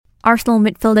Arsenal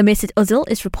midfielder Mesut Ozil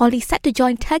is reportedly set to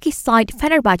join Turkish side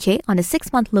Fenerbahce on a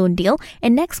 6-month loan deal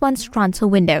in next month's transfer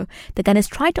window. The Gunners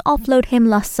tried to offload him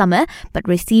last summer but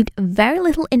received very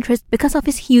little interest because of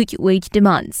his huge wage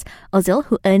demands. Ozil,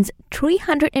 who earns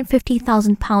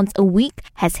 £350,000 a week,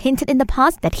 has hinted in the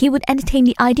past that he would entertain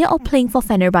the idea of playing for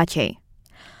Fenerbahce.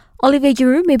 Olivier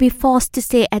Giroud may be forced to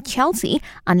stay at Chelsea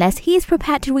unless he is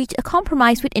prepared to reach a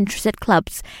compromise with interested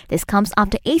clubs. This comes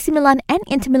after AC Milan and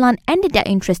Inter Milan ended their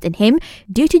interest in him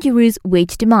due to Giroud's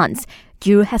wage demands.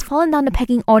 Giroud has fallen down the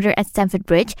pecking order at Stamford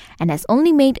Bridge and has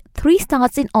only made 3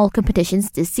 starts in all competitions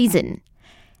this season.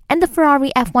 And the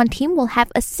Ferrari F1 team will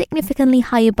have a significantly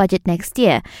higher budget next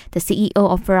year. The CEO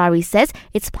of Ferrari says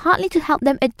it's partly to help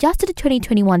them adjust to the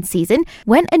 2021 season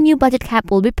when a new budget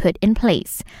cap will be put in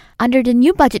place. Under the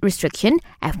new budget restriction,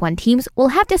 F1 teams will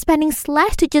have their spending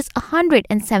slashed to just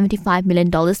 $175 million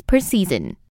per season.